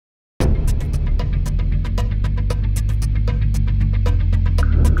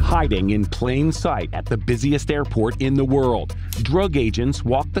Hiding in plain sight at the busiest airport in the world, drug agents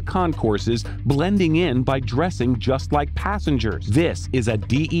walk the concourses, blending in by dressing just like passengers. This is a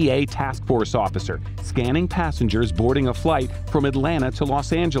DEA task force officer scanning passengers boarding a flight from Atlanta to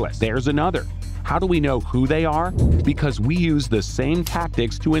Los Angeles. There's another. How do we know who they are? Because we use the same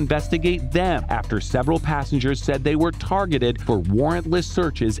tactics to investigate them after several passengers said they were targeted for warrantless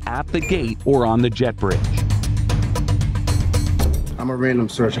searches at the gate or on the jet bridge. I'm a random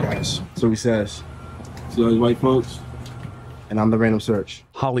search, guys. So he says. So those white folks? And I'm the random search.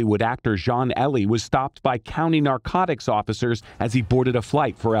 Hollywood actor John Ellie was stopped by county narcotics officers as he boarded a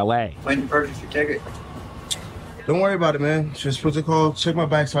flight for LA. When you purchase your ticket? Don't worry about it, man. Just what's it called? Check my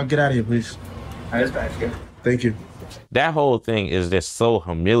bag so I can get out of here, please. This bag's good. Thank you. That whole thing is just so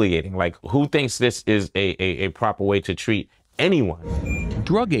humiliating. Like, who thinks this is a proper way to treat anyone?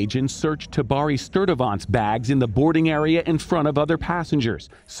 Drug agents searched Tabari Sturdivant's bags in the boarding area in front of other passengers,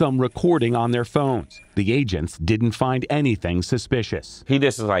 some recording on their phones. The agents didn't find anything suspicious. He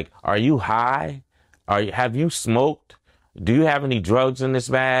just is like, are you high? Have you smoked? Do you have any drugs in this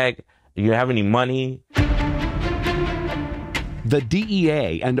bag? Do you have any money? The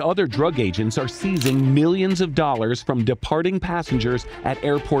DEA and other drug agents are seizing millions of dollars from departing passengers at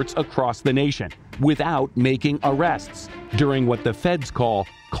airports across the nation without making arrests during what the feds call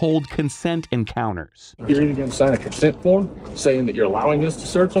cold consent encounters. You're either going to sign a consent form saying that you're allowing us to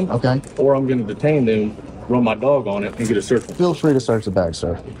search them, okay, or I'm going to detain them, run my dog on it, and get a search warrant. Feel free to search the bag,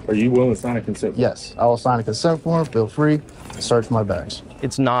 sir. Are you willing to sign a consent form? Yes, I will sign a consent form. Feel free to search my bags.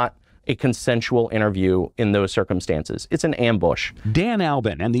 It's not a consensual interview in those circumstances. It's an ambush. Dan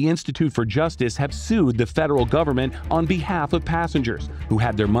Albin and the Institute for Justice have sued the federal government on behalf of passengers who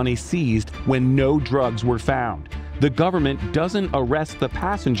had their money seized when no drugs were found. The government doesn't arrest the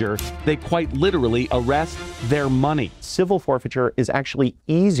passenger, they quite literally arrest their money. Civil forfeiture is actually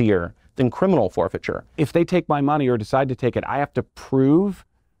easier than criminal forfeiture. If they take my money or decide to take it, I have to prove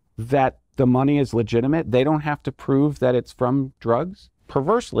that the money is legitimate. They don't have to prove that it's from drugs.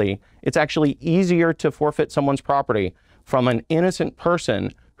 Perversely, it's actually easier to forfeit someone's property from an innocent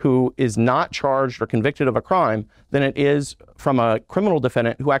person who is not charged or convicted of a crime than it is from a criminal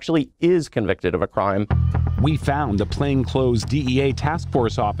defendant who actually is convicted of a crime. We found the plainclothes DEA task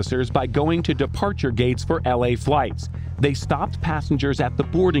force officers by going to departure gates for LA flights. They stopped passengers at the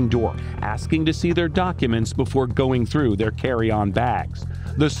boarding door, asking to see their documents before going through their carry-on bags.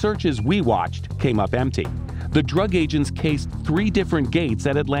 The searches we watched came up empty. The drug agents cased 3 different gates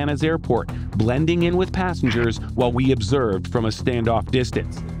at Atlanta's airport, blending in with passengers while we observed from a standoff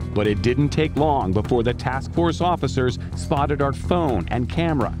distance. But it didn't take long before the task force officers spotted our phone and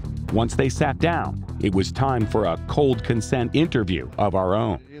camera. Once they sat down, it was time for a cold consent interview of our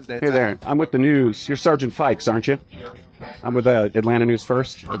own. Hey there, I'm with the news. You're Sergeant Fikes, aren't you? I'm with Atlanta News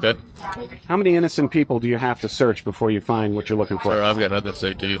First. Okay. How many innocent people do you have to search before you find what you're looking for? Sir, I've got nothing to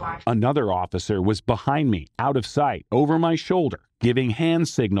say to you. Another officer was behind me, out of sight, over my shoulder, giving hand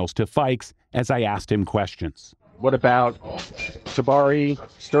signals to Fikes as I asked him questions. What about Tabari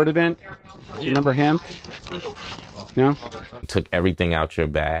Sturdivant? You remember him? No? Took everything out your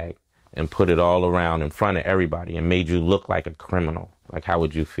bag and put it all around in front of everybody and made you look like a criminal. Like, how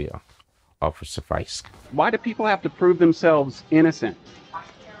would you feel, Officer Fikes? Why do people have to prove themselves innocent?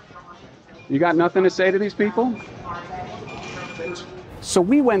 You got nothing to say to these people? So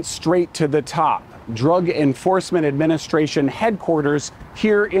we went straight to the top, Drug Enforcement Administration headquarters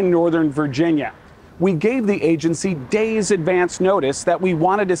here in Northern Virginia. We gave the agency days advance notice that we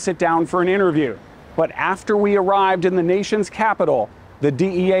wanted to sit down for an interview. But after we arrived in the nation's capital, the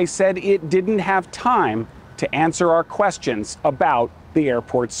DEA said it didn't have time to answer our questions about the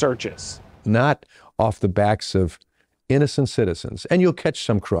airport searches. Not off the backs of innocent citizens. And you'll catch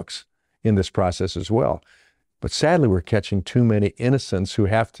some crooks in this process as well. But sadly, we're catching too many innocents who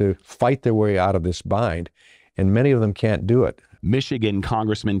have to fight their way out of this bind, and many of them can't do it. Michigan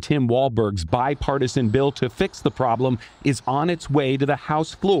Congressman Tim Walberg's bipartisan bill to fix the problem is on its way to the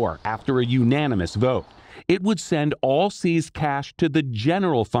House floor after a unanimous vote. It would send all seized cash to the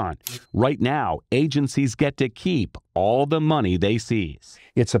general fund. Right now, agencies get to keep all the money they seize.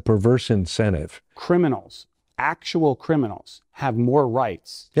 It's a perverse incentive. Criminals, actual criminals, have more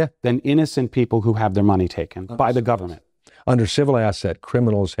rights than innocent people who have their money taken by the government. Under civil asset,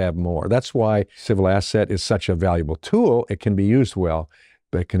 criminals have more. That's why civil asset is such a valuable tool. It can be used well,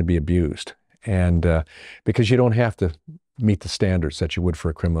 but it can be abused. And because you don't have to meet the standards that you would for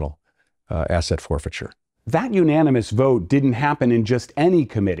a criminal asset forfeiture. That unanimous vote didn't happen in just any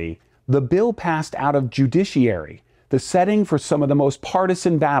committee. The bill passed out of Judiciary, the setting for some of the most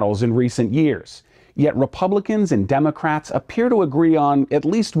partisan battles in recent years. Yet Republicans and Democrats appear to agree on at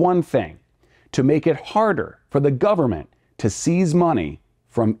least one thing: to make it harder for the government to seize money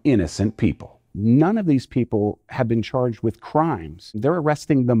from innocent people. None of these people have been charged with crimes. They're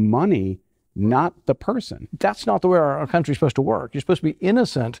arresting the money, not the person. That's not the way our country's supposed to work. You're supposed to be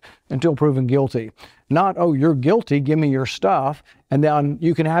innocent until proven guilty. Not, oh, you're guilty, give me your stuff, and then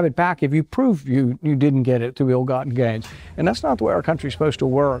you can have it back if you prove you didn't get it through ill-gotten gains. And that's not the way our country's supposed to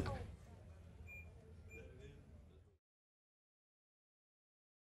work.